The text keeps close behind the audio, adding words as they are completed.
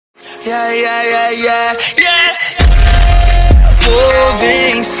yeah. Vou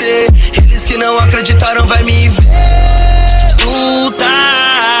vencer. Eles que não acreditaram vai me ver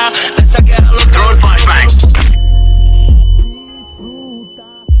lutar nessa guerra louca.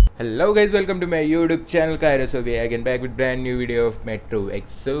 Hello guys, welcome to my YouTube channel Kaira. So we are again back with brand new video of Metro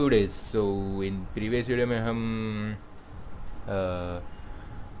Exodus. So in previous video में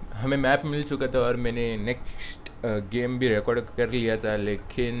हमें map मिल चुका था और मैंने next game भी record कर लिया था,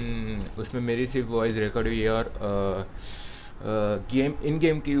 लेकिन उसमें मेरी सिर्फ वॉइस रिकॉर्ड हुई है और इन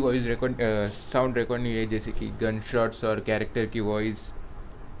गेम की वॉइस रिकॉर्ड साउंड रिकॉर्ड नहीं है, जैसे कि गन शॉट्स और कैरेक्टर की voice.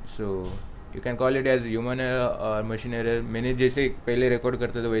 So you can call it as human error और मशीन एरर. मैंने जैसे पहले रिकॉर्ड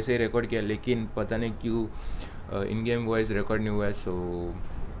करता था वैसे ही रिकॉर्ड किया, लेकिन पता नहीं क्यों इन गेम वॉइस रिकॉर्ड नहीं हुआ है. सो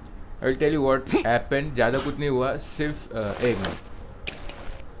I will tell you what happened. ज़्यादा कुछ नहीं हुआ, सिर्फ एक मिनट.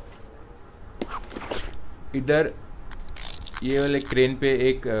 इधर ये वाले क्रेन पे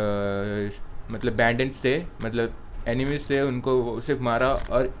एक मतलब बैंडिट्स थे, मतलब एनिमीज थे, उनको सिर्फ मारा.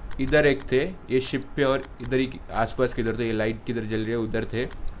 और इधर एक थे ये शिप पे, और इधर ही आसपास किधर थे, ये लाइट किधर जल रही है उधर थे.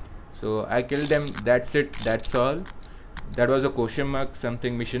 सो आई kill them, that's it, that's all. That was a question mark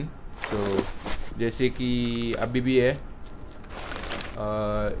something mission. तो जैसे कि अभी भी है,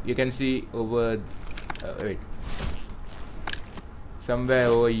 you can see over weight somewhere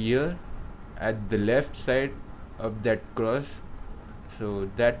over here at the left side of that cross. So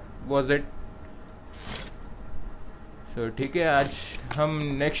that was it. So ठीक है, आज हम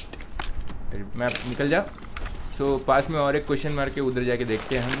नेक्स्ट मैप निकल जा. so पास में और एक क्वेश्चन मार के उधर जाके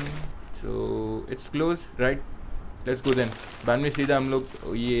देखते हैं हम. so it's close right, let's go then. बाद में सीधा हम लोग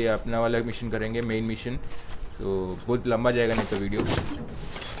ये अपना वाला मिशन करेंगे, मेन मिशन. so बहुत लंबा जाएगा नहीं तो video.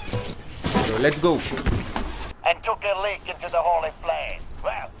 so let's go. And took a leak into the holy flame.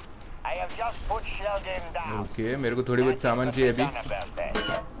 Well, I have just put Sheldon down. Okay, मेरे को थोड़ी बहुत सामान चाहिए अभी,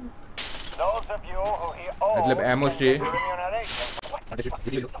 Those of you who hear मतलब एमो चाहिए.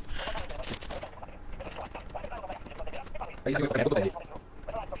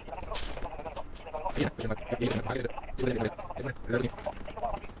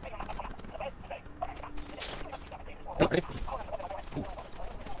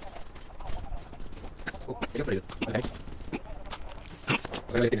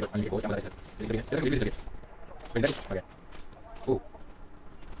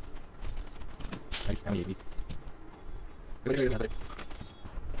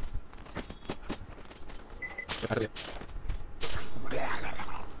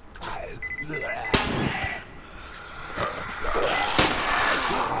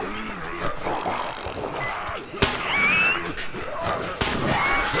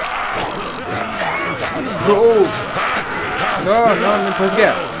 No, मैं फंस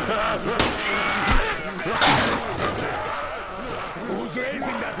गया. Who's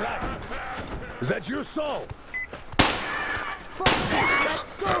raising that rag? Is that you, Saul?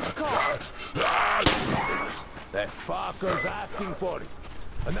 That fucker's asking for it.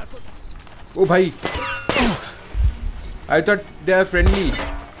 And that's what... Oh भाई, I thought they are friendly.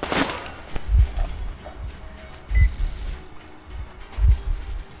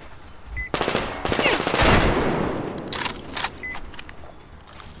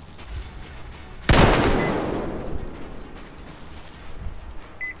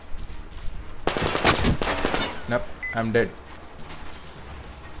 Nope, I'm dead.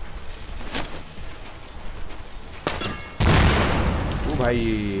 ओ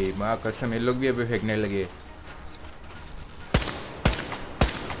भाई, माँ कसम, ये लोग भी अभी फेंकने लगे.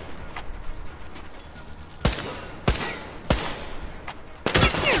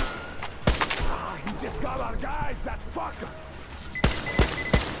 He just got our guys, that fucker!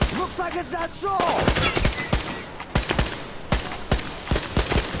 Looks like it's that Saul.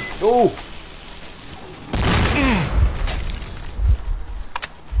 Oh!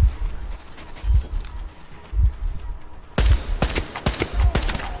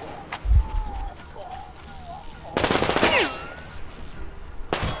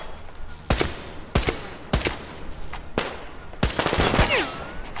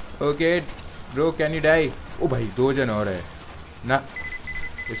 Okay, bro, can you die? ओ भाई, 2 जन और है ना.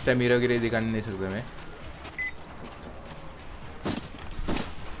 इस टाइम हीरोगिरी दिखा नहीं सकता मैं.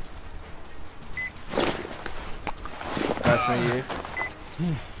 पास में ये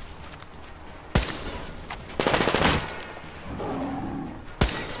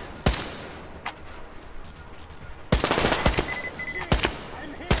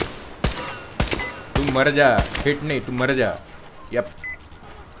तुम मर जा. हिट नहीं, तुम मर जा. Yup.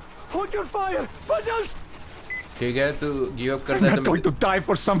 Hold your fire! Bajals! ठीक है, तू गिव अप करता है तो I'm not going to die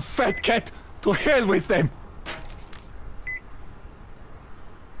for some fat cat. To hell with them.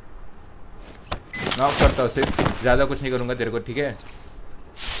 Knock करता हूँ सिर्फ, ज़्यादा कुछ नहीं करूँगा तेरे को, ठीक है?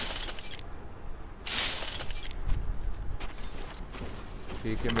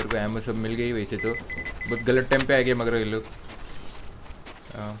 ठीक है, मेरे को एमओ सब मिल गई। वैसे तो बहुत गलत टाइम पे आ गए मगर ये लोग,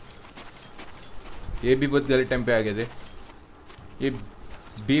 ये भी बहुत गलत टाइम पे आ गए थे। ये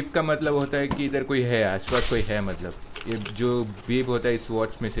बीप का मतलब होता है कि इधर कोई है, आसपास कोई है, मतलब ये जो बीप होता है इस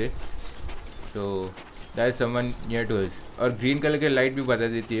वॉच में से, तो that is someone near to us. और ग्रीन कलर की लाइट भी बता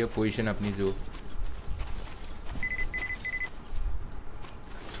देती है पोजीशन अपनी जो।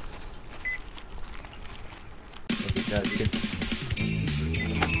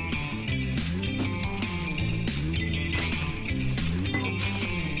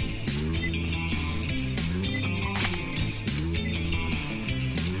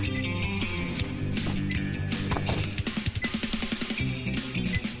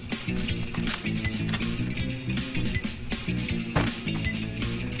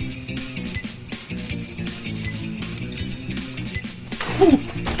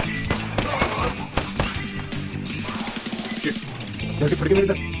 जल्दी फट के मेरी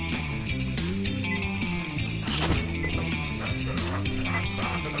तरफ।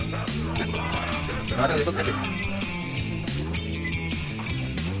 देखो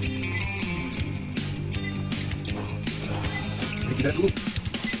किधर तू?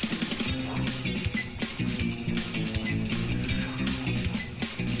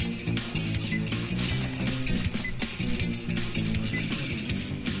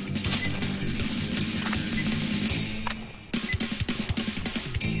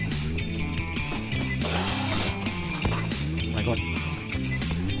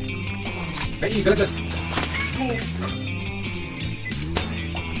 नहीं गलत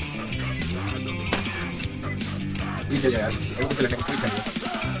यार,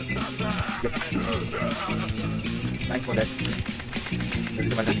 थैंक्स फॉर दैट।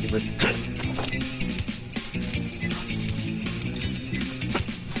 जल्दी बता दीजिए बस।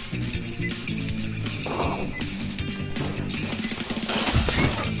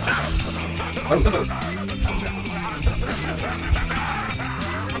 और सब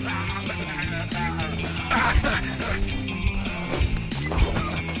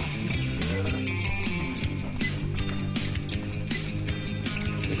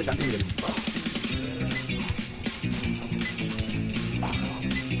शांति मिलेगी।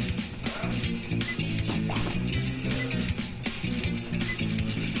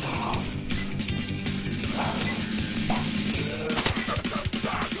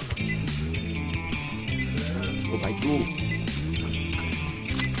 ओ भाई तू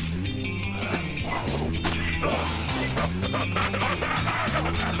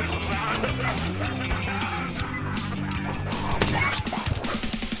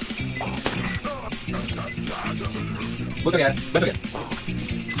बस हो गया, बस हो गया।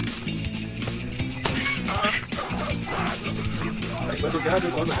 बस हो गया, जो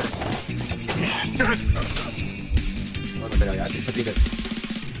कौन बता रहा है यार, छतरी कर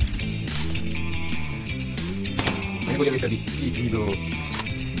मैंने बोला छतरी की दो।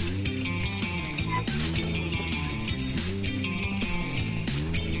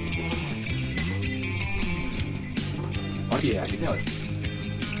 और भी है यार, कितने और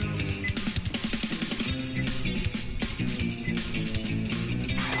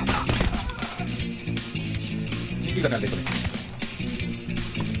करना देखो।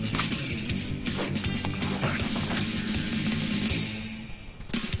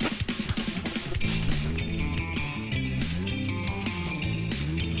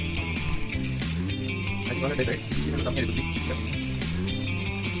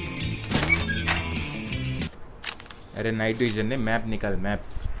 अरे नाइट विजन ने मैप निकाल, map.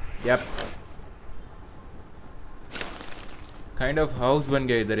 Yup, kind of house बन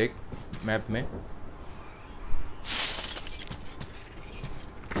गया इधर एक मैप में।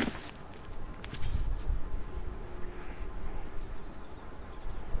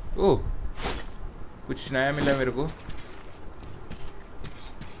 ओह, कुछ नया मिला मेरे को।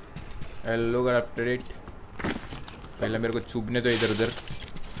 Hello after it. पहले मेरे को छुपने तो इधर उधर।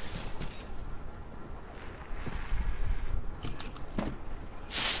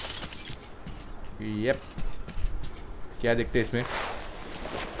 यप, क्या देखते हैं इसमें?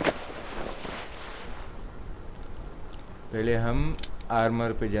 पहले हम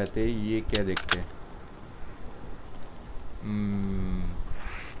आर्मर पे जाते हैं। ये क्या देखते हैं?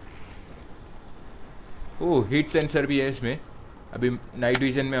 ओह, हीट सेंसर भी है इसमें। अभी नाइट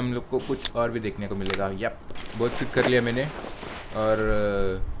विजन में हम लोग को कुछ और भी देखने को मिलेगा। यप, बहुत कुछ कर लिया मैंने। और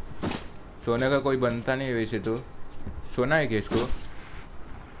सोने का कोई बनता नहीं वैसे तो। सोना है क्या इसको?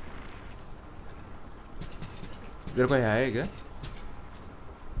 इधर कोई है क्या?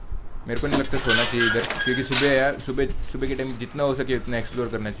 मेरे को नहीं लगता सोना चाहिए इधर, क्योंकि सुबह यार सुबह के टाइम जितना हो सके उतना एक्सप्लोर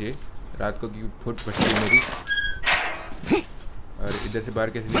करना चाहिए। रात को की फुट पड़ती है मेरी। और इधर से बाहर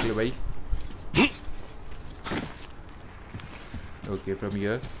कैसे निकले भाई? Okay from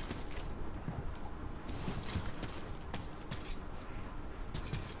here.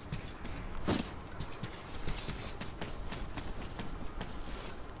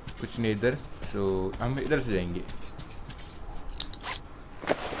 कुछ नहीं इधर, तो हम इधर से जाएंगे।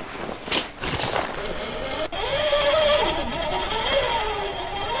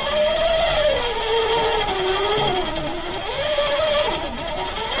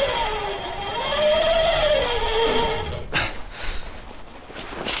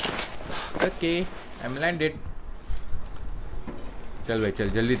 Okay I am landed. चल भाई चल,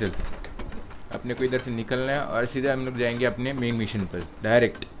 जल्दी चल। अपने को इधर से निकलना है और सीधा हम लोग जाएंगे अपने मेन मिशन पर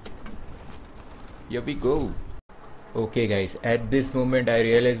direct. Here we go. Okay guys, at this moment I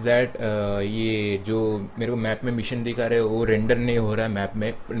realize that ये जो मेरे को मैप में मिशन दिखा रहे हैं वो रेंडर नहीं हो रहा है मैप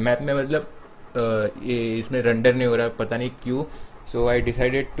में मतलब ये इसमें रेंडर नहीं हो रहा है, पता नहीं क्यों। So I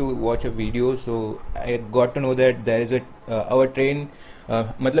decided to watch a video. So I got to know that there is our train,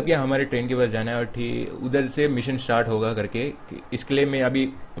 मतलब कि हमारे ट्रेन के पास जाना है और ठीक उधर से मिशन स्टार्ट होगा करके। इसके लिए मैं अभी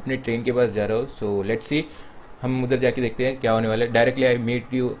अपने ट्रेन के पास जा रहा हूँ। सो लेट्स सी, हम उधर जाके देखते हैं क्या होने वाला है। Directly I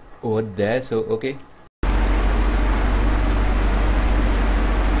meet you over there, so okay.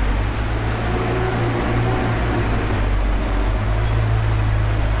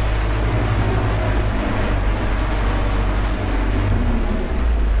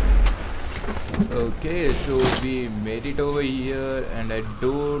 Okay, so we made it over here and I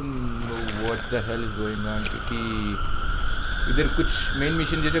don't know what the hell is going on, क्योंकि इधर कुछ मेन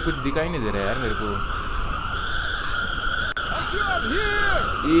मिशन जैसे कुछ दिखाई नहीं दे रहा है यार मेरे को।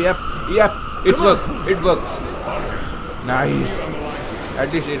 Yep, it works. Nice.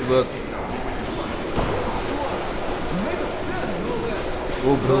 At least it works.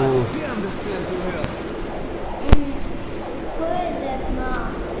 Oh bro. Who is it, Mom?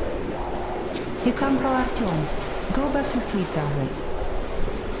 It's Uncle Artyom. Go back to sleep, darling.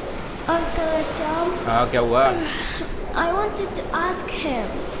 Uncle Artyom? हाँ क्या हुआ? I wanted to ask him.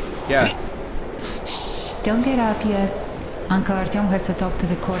 क्या? Shh, don't get up yet. Uncle Artyom has to talk to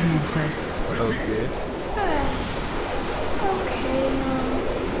the coroner first. Okay. Okay, Mom.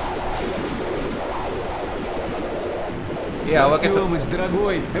 ये हवा कैसे? Artyomыч,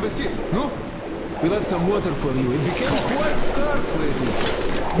 дорогой, have a seat. No? We'll have some water for you. It became quite scarce lately.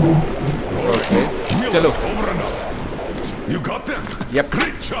 Okay. चलो. Over and out. You got them? Yep.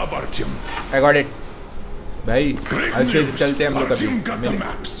 Great job, Artyom. I got it. भाई Great अच्छे से news. चलते हैं हम लोग अभी। Artyom got the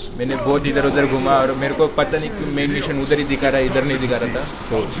maps. मैंने बहुत इधर उधर घूमा और मेरे को पता नहीं क्यों मेन मिशन उधर ही दिखा रहा है, इधर नहीं दिखा रहा था।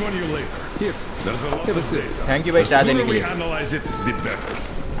 तो I'll join you later. Here, There's a lot have a of seat. data. Thank you भाई The चाह देने sooner के we लिए। analyze it, the better.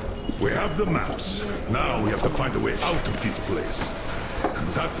 We have the maps. Now we have to find a way out of this place. And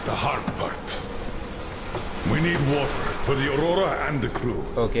that's the hard part. We need water for the Aurora and the crew.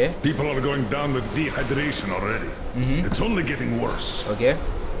 Okay. People are going down with dehydration already. It's only getting worse. Okay.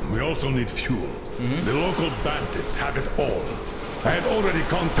 We also need fuel. The local bandits have it all. I had already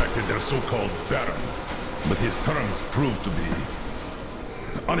contacted their so-called Baron, but his terms proved to be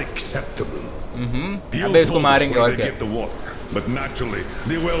unacceptable. He अबे इसको told us मारेंगे where और they क्या? get the water, but naturally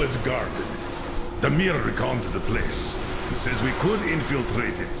the well is guarded. Damir reconned the place and says we could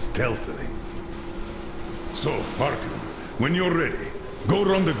infiltrate it stealthily. So, Artyom, when you're ready, go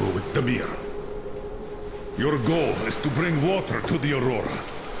rendezvous with Damir. Your goal is to bring water to the Aurora.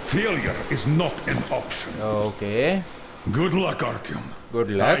 Failure is not an option. Okay. Good luck, Artyom.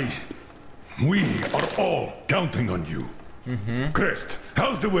 Good luck. We are all counting on you. Crest,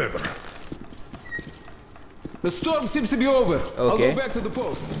 how's the weather? The storm seems to be over. I'll Okay. go back to the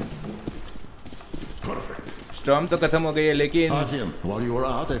post. Perfect. Storm तो खत्म हो गई है लेकिन Artyom, while you were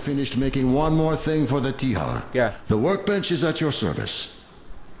out, I finished making one more thing for the Tihar. क्या? The workbench is at your service.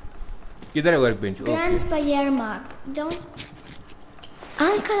 किधर है work bench? Grandpa Yermak, don't...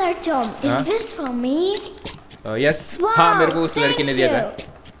 Uncle Artyom, is Huh? this for me? Yes Wow, हाँ मेरे को उस लड़की thank ने दिया था।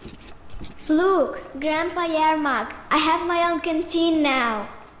 you. Look, Grandpa Yermak, I have my own canteen now.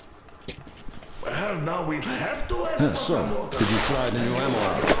 Well, now we have to ask So, did you try the new ammo?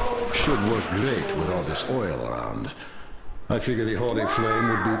 Should work great with all this oil around. I figure the Holy Flame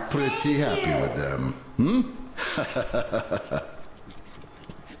would be pretty happy with them.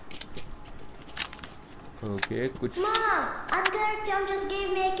 Okay, कुछ Mom, Uncle Artyom just gave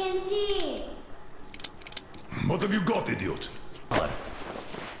me a canteen. What have you got, idiot?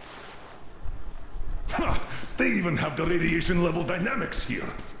 Ha! They even have the radiation level dynamics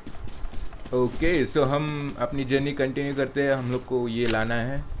here. Okay so हम अपनी journey continue करते हैं। हम लोग को ये लाना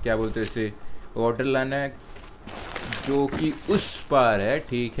है, क्या बोलते हैं इसे, वाटर लाना है जो कि उस पार है।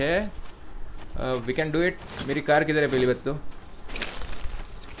 ठीक है, वी कैन डू इट। मेरी कार किधर है पहली बात तो?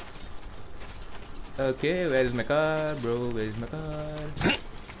 Okay, where is my car bro, where is my car?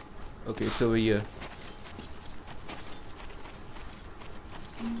 Okay so here.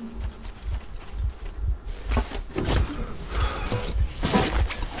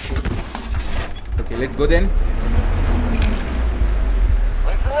 Okay, let's go then.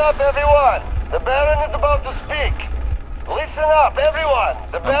 Listen up, everyone. The Baron is about to speak. Listen up, everyone.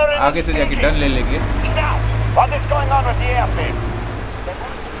 The Baron आगे is से जाके speaking. Turn ले लेंगे। Now, what is going on with the airfield?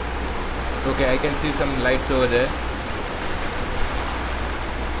 Okay, I can see some lights over there.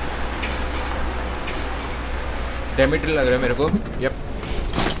 Diameter लग रहा है मेरे को। Yep.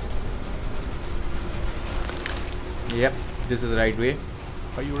 Yep, this is the right way.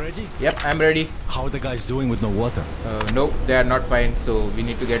 Are you ready? Yep, I'm ready. How are the guys doing with no water? No, they are not fine, so we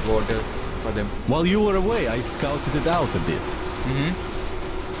need to get water for them. While you were away, I scouted it out a bit.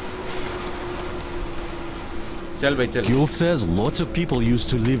 चल भाई चल। Jules says lots of people used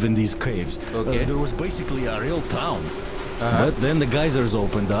to live in these caves. Okay. There was basically a real town. But then the geysers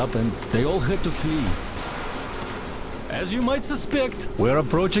opened up and they all had to flee. As you might suspect, we're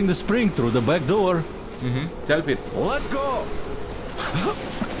approaching the spring through the back door. चल फिर। Let's go!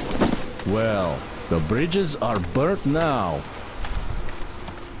 Well, the bridges are burnt now.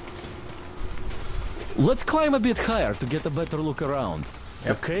 Let's climb a bit higher to get a better look around.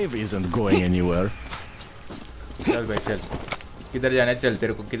 The cave isn't going anywhere. चल भाई चल। किधर जाना है? चल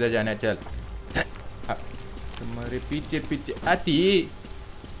तेरे को किधर जाना है? चल। तुम्हारे पीछे पीछे आती,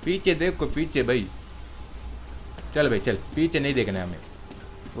 पीछे देखो पीछे भाई। चल भाई चल, पीछे नहीं देखना है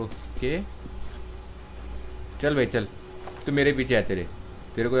हमें। ओके चल भाई चल, तू मेरे पीछे है।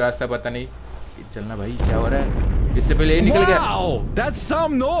 तेरे को रास्ता पता नहीं। चलना भाई, क्या हो रहा है? इससे पहले ये निकल गया। Wow, that's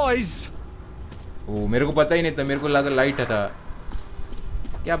some noise. ओ मेरे को पता ही नहीं था, मेरे को लगा लाइट था।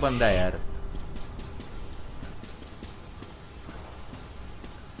 क्या बंदा है यार।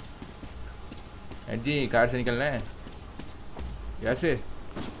 जी कार से निकलना है यहाँ से।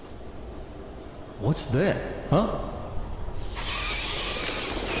 What's that? Huh?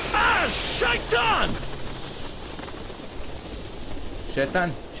 Ah, shaitan!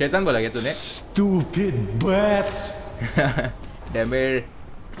 शैतान, शैतान बोला क्या तूने? Stupid bats! Damn it.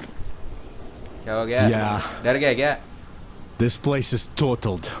 क्या हो गया? Yeah. डर गया क्या? This place is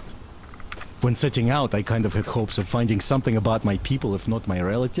totaled. When setting out, I kind of had hopes of finding something about my people, if not my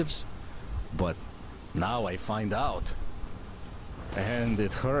relatives. But now I find out. And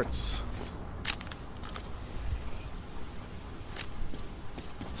it hurts.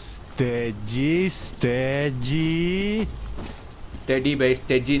 Steady, steady. Steady भाई,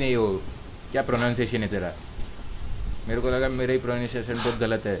 स्टेजी नहीं हो। क्या pronunciation है तेरा? मेरे को लगा मेरा ही प्रोनाउंसिएशन बहुत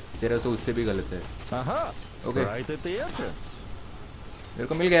गलत है, तेरा तो उससे भी गलत है। Aha! Okay. Right at the entrance. मेरे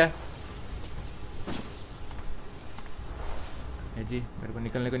को मिल गया। जी मेरे को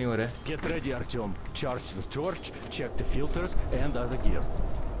निकलने को नहीं हो रहा है। Get ready, Artyom. Charge the torch, check the filters, and other gear.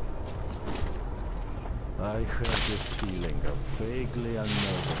 I had this feeling, a vaguely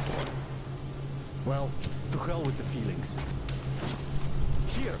unknowable one. Well, to hell with the feelings.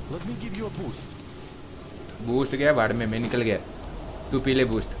 Here, let me give you a boost. Boost गया भाड़ में, मैं निकल गया। तू P ले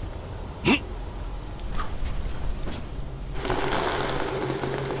boost.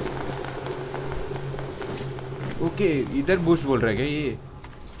 Okay इधर boost बोल रहा है क्या ये?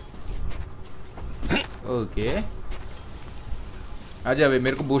 ओके आजा भाई,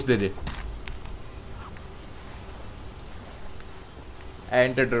 मेरे को boost they they. I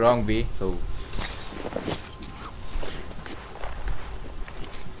entered the wrong way, so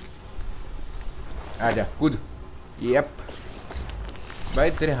आजा कूद। यप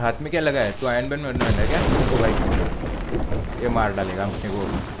भाई तेरे हाथ में क्या लगा है? तू आयरन मैन बनने वाला है क्या? ओ भाई ये मार डालेगा अपने को।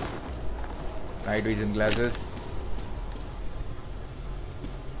 Night vision glasses.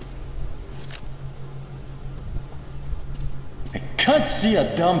 Can't see a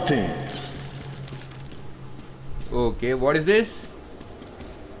damn thing. Okay, what is this?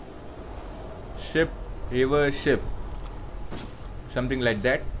 Ship, river ship. Something like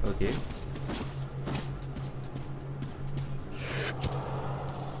that. Okay.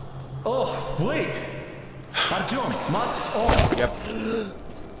 Oh, wait! Artyom, masks on! Yep.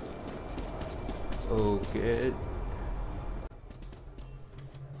 Okay.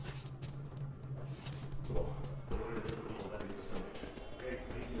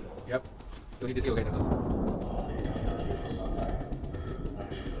 Yep. तो नीचे से हो गया था।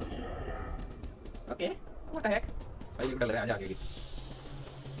 Okay. What the heck? भाई ये डल रहा है, आजा आगे।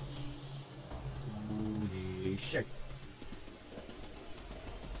 shit.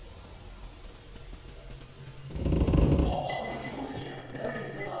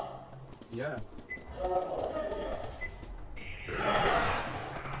 Yeah.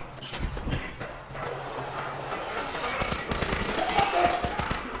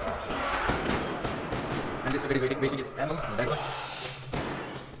 And this is waiting his ammo. That one.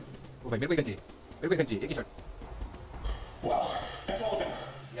 Oh, भाई मेरे को एक ही shot. Wow, that's all of them.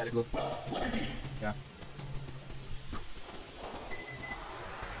 Yeah, let's go. Well, let's continue. Yeah.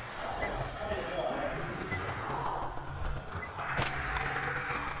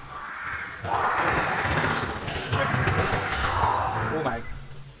 Oh my.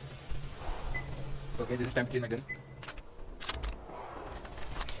 Okay, this is time to change my gun.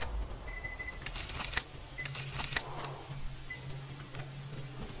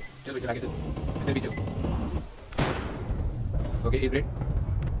 चलो चला के दो इधर भी चलो okay is red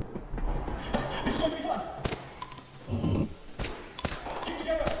It's going to be fun. Keep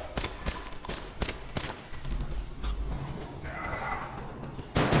together.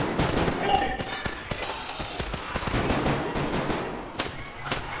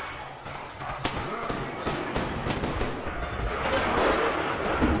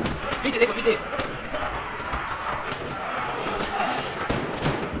 पीछे देखो पीछे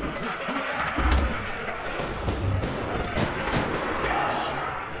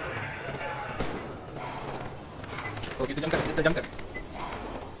ओके तो जंप कर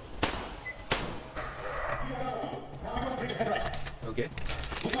okay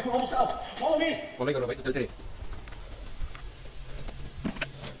Looks like we're almost out. Follow me. Follow करो भाई तो चलते रहे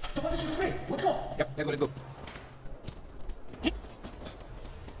The position is free. Let's go. Yup let's go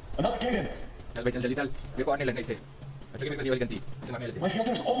Another gate in. चल भाई चल जल्दी चल मेरे को आने लगना इसे अच्छा कि मेरे को ये वाली गंती इसे मारने लेते My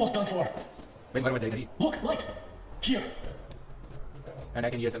filter's almost done for. भाई मार मत जाएगा Look, light. Here. and I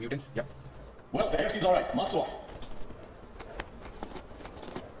can hear some mutants yep Well, the air seems alright. Mask off.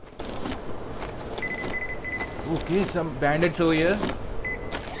 okay some bandits over here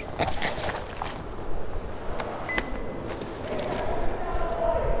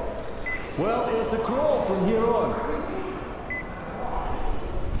Well, it's a crawl from here on.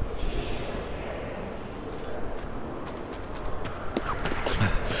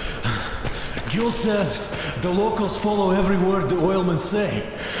 Gil says the locals follow every word the oilmen say.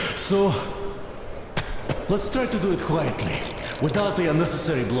 So, let's try to do it quietly, without the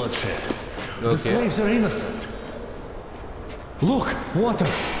unnecessary bloodshed. The slaves are innocent. Look, water.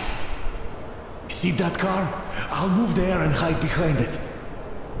 See that car? I'll move there and hide behind it.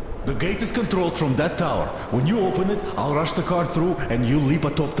 The gate is controlled from that tower. When you open it, I'll rush the car through and you leap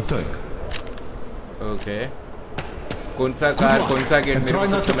atop the tank. Okay. कौन सा car कौन सा gate मेरे को try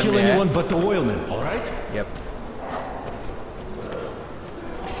not to समझ kill में आया anyone but the oilmen, all right? Yep.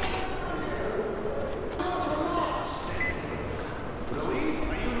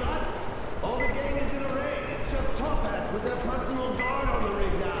 All the gang is in array. It's just top hats with their personal guard on the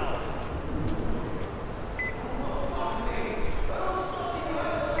rig now.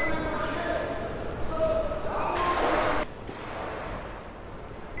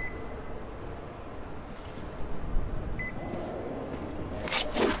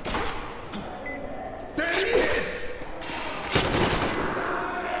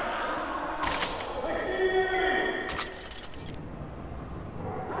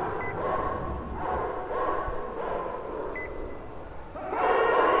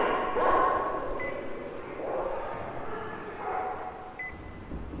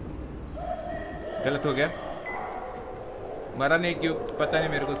 गलत हो गया मारा नहीं क्यों पता नहीं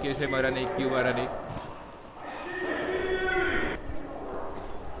मेरे को कैसे मारा नहीं क्यों मारा नहीं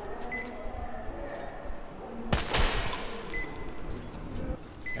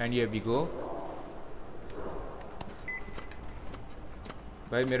एंड ये भी गो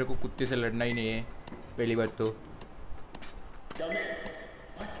भाई मेरे को कुत्ते से लड़ना ही नहीं है पहली बात तो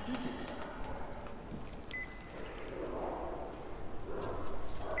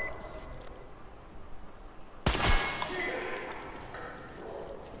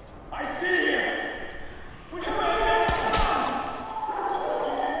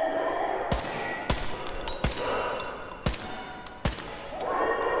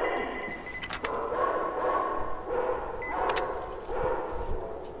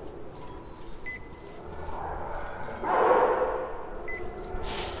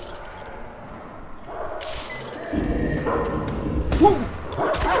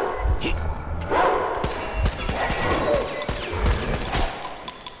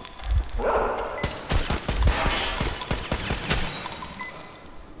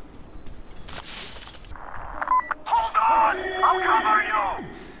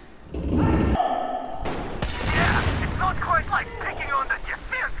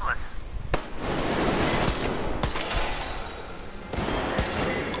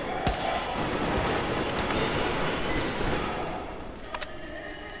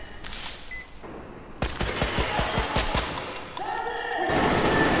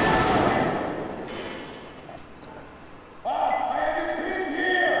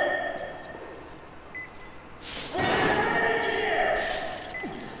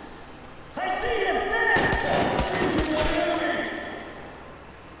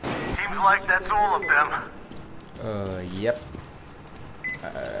Seems like that's all of them. Yep.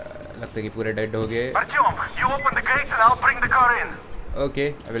 लगता है कि पूरे डेड हो गए. Artyom, you open the gates and I'll bring the car in. Okay,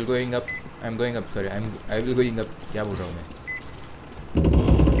 I will going up. I'm going up. Sorry, I will going up. क्या बोल रहा हूँ मैं?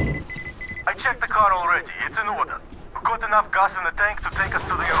 I checked the car already. It's in order. We've got enough gas in the tank to take us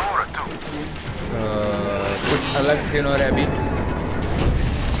to the Aurora too. कुछ अलग scene हो रहा है अभी.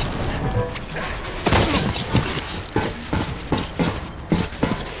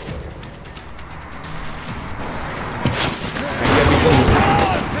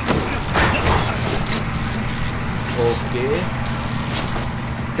 ओके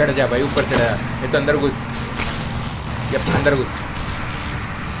चढ़ जा भाई, ऊपर चढ़ा. ये तो अंदर घुस. यप, अंदर घुस.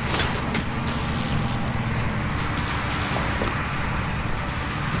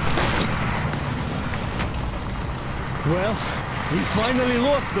 Well, we finally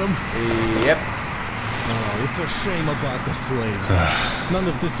lost them. Yep. Oh, it's a shame about the slaves. None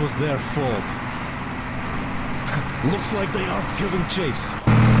of this was their fault. Looks like they aren't giving chase.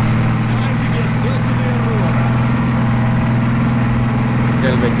 Time to get back to the Aurora.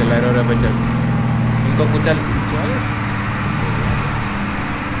 चल भाई, चल Aurora पे चल. इनको कुचल. Tired?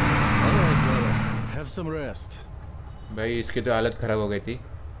 All right, brother. Have some rest. भाई इसकी तो हालत खराब हो गई थी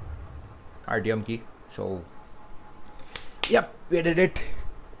आरटीएम की. So yep, we did it.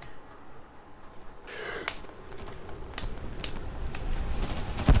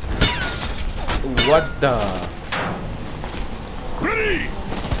 What the? Ready!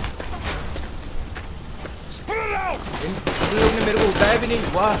 Spread out! इन लोगों ने मेरे को उठाया भी नहीं.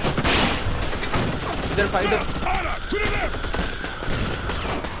 वाह. इधर fighter. Anna, to the left!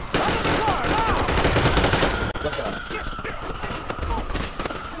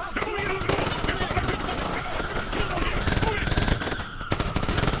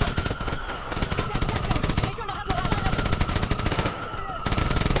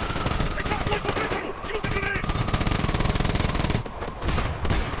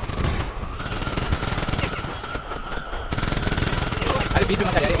 अरे बीच में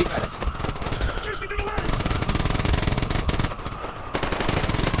मत आ यार, बीच में आ.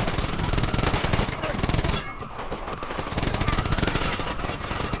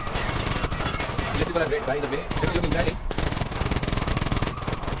 Great by the way. Let me look at it.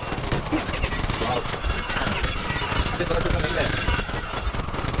 Wow. This is not really nice.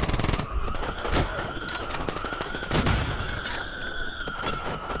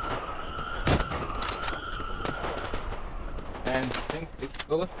 And I think it's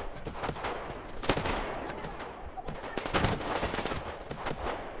over.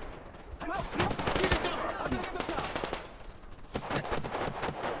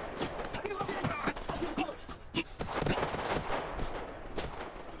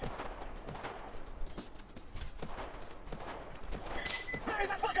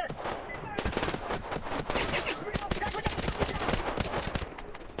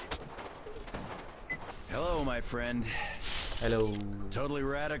 Hello, my friend. Hello. Totally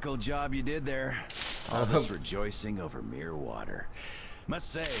radical job you did there. All this rejoicing over mere water. Must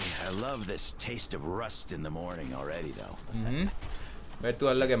say, I love this taste of rust in the morning already, though. मैं तो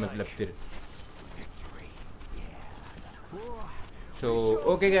अलग है मतलब फिर. So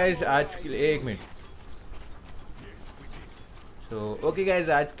okay guys, आज के लिए 1 minute. So okay guys,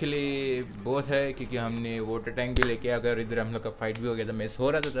 आज के लिए बहुत है क्योंकि हमने वाटर टैंक भी लेके आ गए और इधर हम लोग का फाइट भी हो गया था. मैं सो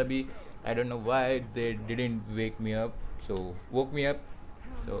रहा था तभी. I don't know why they didn't wake me up. So woke me up.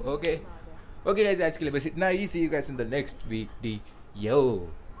 So okay guys, आज के लिए बस इतना ही. See you guys in the next video.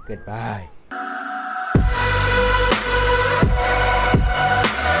 Goodbye.